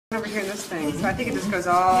Over here, this thing. So I think it just goes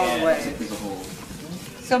all the way.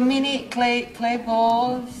 So mini clay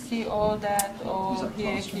balls. See all that? All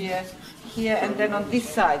here, and then on this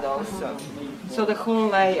side also. So the whole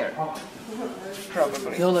layer,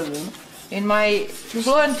 probably. In my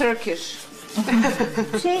fluent Turkish.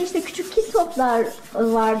 İşte küçük kit toplar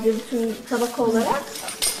vardır tüm tabaka olarak.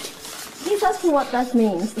 He's asking what that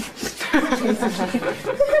means.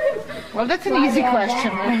 Well, that's an easy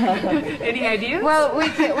question. Any ideas? Well,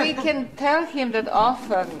 we can tell him that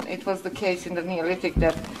often it was the case in the Neolithic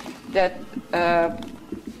that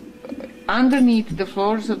underneath the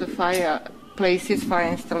floors of the fireplaces, fire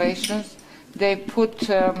installations, they put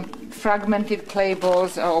fragmented clay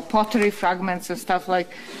balls or pottery fragments and stuff like,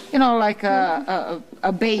 you know, like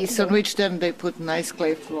a base on which then they put nice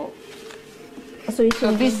clay floor. So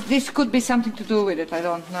this could be something to do with it. I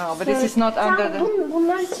don't know, but this is not under the.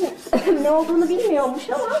 Bunlar için ne olduğunu bilmiyormuş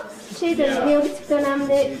ama Neolitik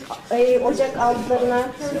dönemde ocak altlarına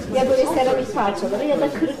ya böyle seramik parçaları ya da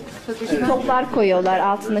kırık toplar koyuyorlar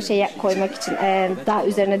altına koymak için, daha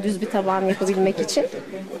üzerine düz bir taban yapabilmek için.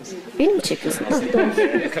 Beni mi çekiyorsunuz?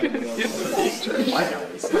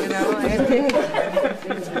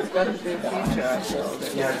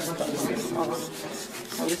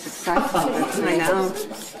 All this excitement, I know,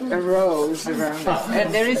 arose around it.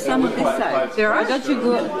 And there is some on this side. There are? Why don't you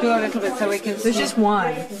go a little bit so we can see? There's just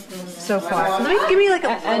one so far. Give me like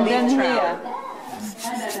a and then here.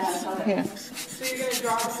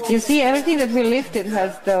 You see, everything that we lifted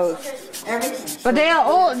has those. But they are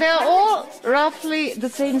all roughly the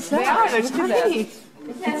same size. They are. They're tiny.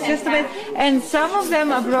 It's just a bit, and some of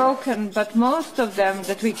them are broken, but most of them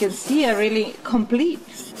that we can see are really complete.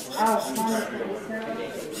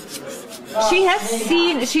 She has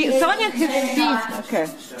seen. Sonia has seen. Okay,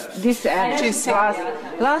 this end. She's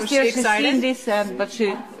last year she's seen this end, but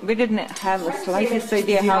we didn't have the slightest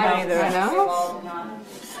idea how many there are. I know.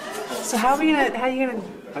 So how are you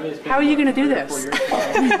gonna do this?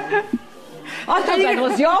 I thought that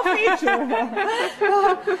was your feature.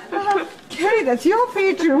 Kari, that's your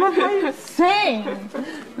feature. What are you saying?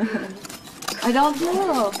 I don't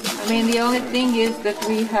know. I mean, the only thing is that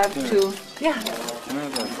we have to. Yeah. Can I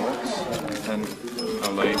have that box and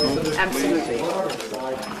a label? Absolutely.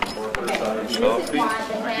 Sharpie.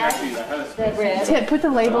 Put the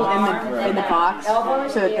label in the box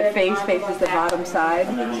so that the face faces the bottom side,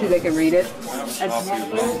 so they can read it.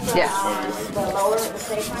 Yeah.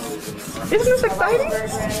 Isn't this exciting?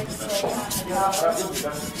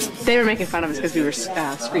 They were making fun of us because we were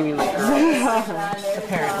screaming like girls.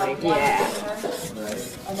 Apparently. Yeah.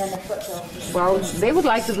 Well, they would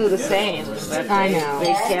like to do the same, but I know.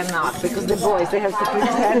 They cannot because the boys, they have to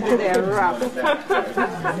pretend that they're rough.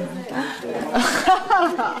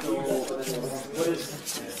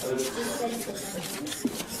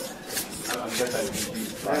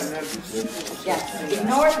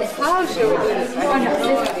 How should we do this? I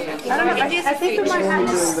don't know. I think we might have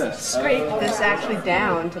to scrape this actually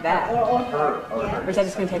down to that. Or is that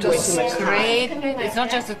just going to take way too much time? It's not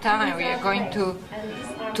just the time. We are going to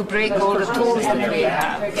break all the tools that we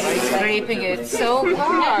have by scraping it. It's so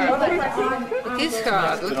hard. It is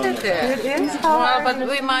hard. Look at that. It is hard. Well, but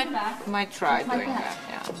we might try doing that.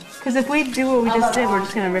 Yeah. Because if we do what we just did, we're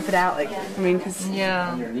just going to rip it out. Like, I mean, because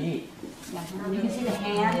yeah. You can see the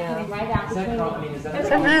hand coming right out.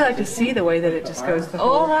 I'd really like to see the way that it just goes.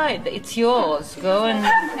 All right, it's yours. Go and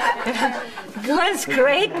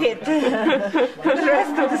scrape it for the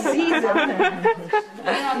rest of the season.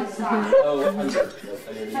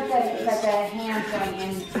 But the hand going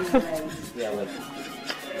into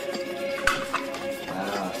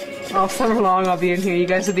all summer long I'll be in here. You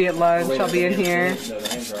guys will be at lunch. I'll be in here.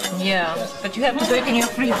 Yeah, but you have to do it in your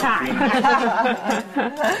free time.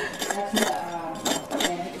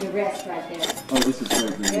 the rest right there. Oh, this is very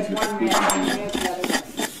good. There's one red,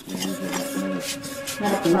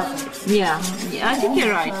 Yeah, I think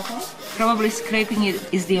you're right. Probably scraping it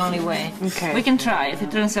is the only way. Okay. We can try. If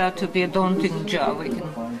it turns out to be a daunting job, we can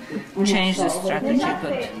change the strategy.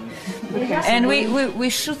 But and we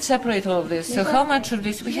should separate all of this. So how much of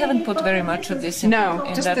this? We haven't put very much of this in,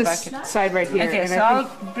 in just that this bucket. side right here. Okay, and so I'll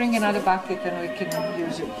bring another bucket and we can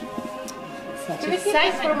use it.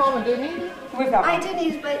 Size for a moment, do you need it? I do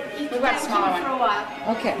need, but you can have it for a while.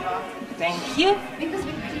 Okay, thank you. Because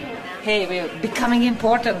we clean it now. Hey, we're becoming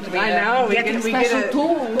important. I know, we getting get special it.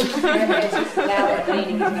 tools.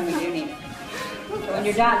 When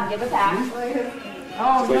you're done, give it back.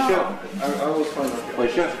 Oh no. I will find out.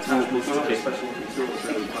 Wait, chef. I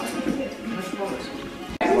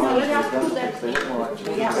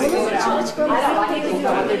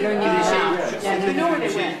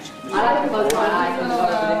like to close my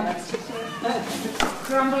eyes.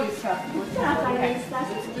 crumbly stuff. Taraflardan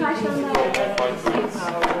isterseniz karşıdan daha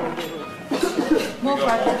More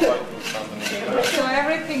fighter. So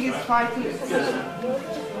everything is fighter.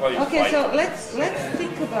 Okay, so let's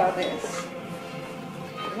think about this.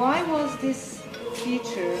 Why was this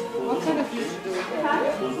feature? What kind of feature do we have?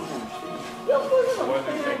 Why do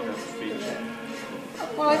you think that's a feature?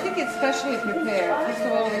 Well, I think it's specially prepared. First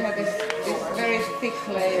of all, we have this very thick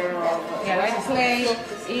layer of white clay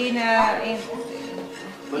in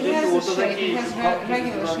it has a shape, it has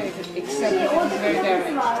regular shape, except that it's very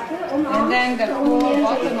damaged. And then the whole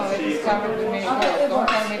bottom of it is covered with mini clay. Don't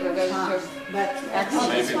tell me that there's just accident.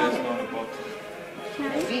 Maybe there's not a bottom.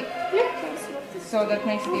 Maybe. So that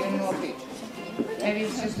makes it even more features.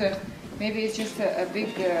 Maybe it's just a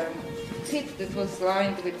big pit that was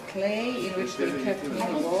lined with clay in which they kept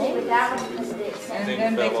mini balls. And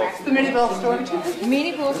then they The mini ball storage.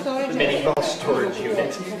 mini ball storage. Mini ball storage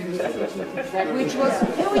unit. Which was,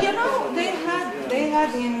 you know, they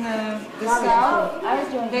had in the south,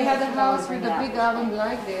 they had a house with a big oven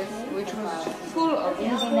like this, which was full of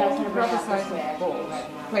prototype balls,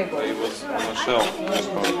 clay balls. It was on a shelf,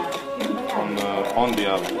 on the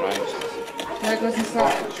oven, right? That was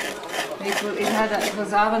inside. It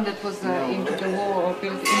was oven that was into the wall, or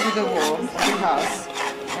built into the wall of the house,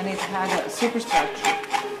 and it had a superstructure.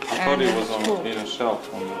 I thought it was in a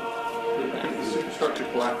shelf on the... The superstructure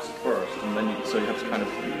collapsed first, and then so you have to kind of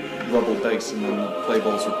rubble base, and then the clay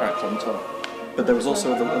balls are packed on top. But there was also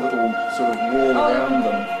a little sort of wall around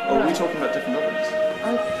them. Oh, are we talking about different ovens? I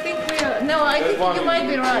think we are. No, I think you might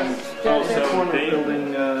be right. That one of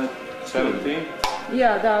building 17?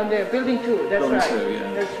 Yeah, down there, building 2. That's Building right. 2,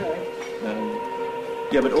 yeah. That's right.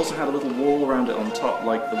 yeah, but it also had a little wall around it on top,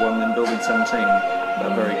 like the one in building 17.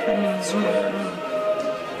 That very kind of square.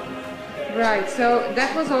 Right. So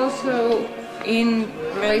that was also in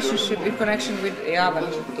relationship, in connection with the oven,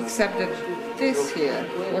 except that this here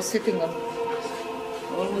was sitting on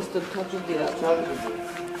almost on top of the oven.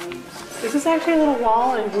 This is actually a little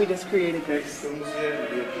wall, and we just created this. It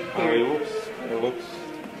looks,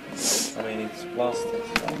 I mean, it's plastic.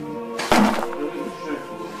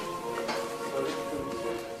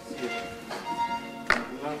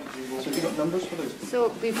 So you got numbers for those? So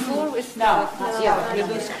before we start, you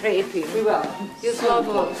do scraping. We will. You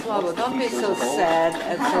Slobo, don't be so sad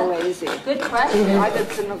and so lazy. Good question. I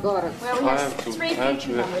didn't know got it. Well, we I have have to- three I have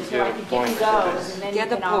feature to numbers, so get I a can point give for you those, this. and then Get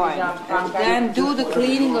you the can always point, round and then do the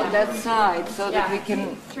cleaning of that side so that we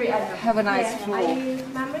can Three. have a nice Are floor. you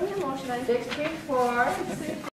remembering them, or should I? 6, 3, 4.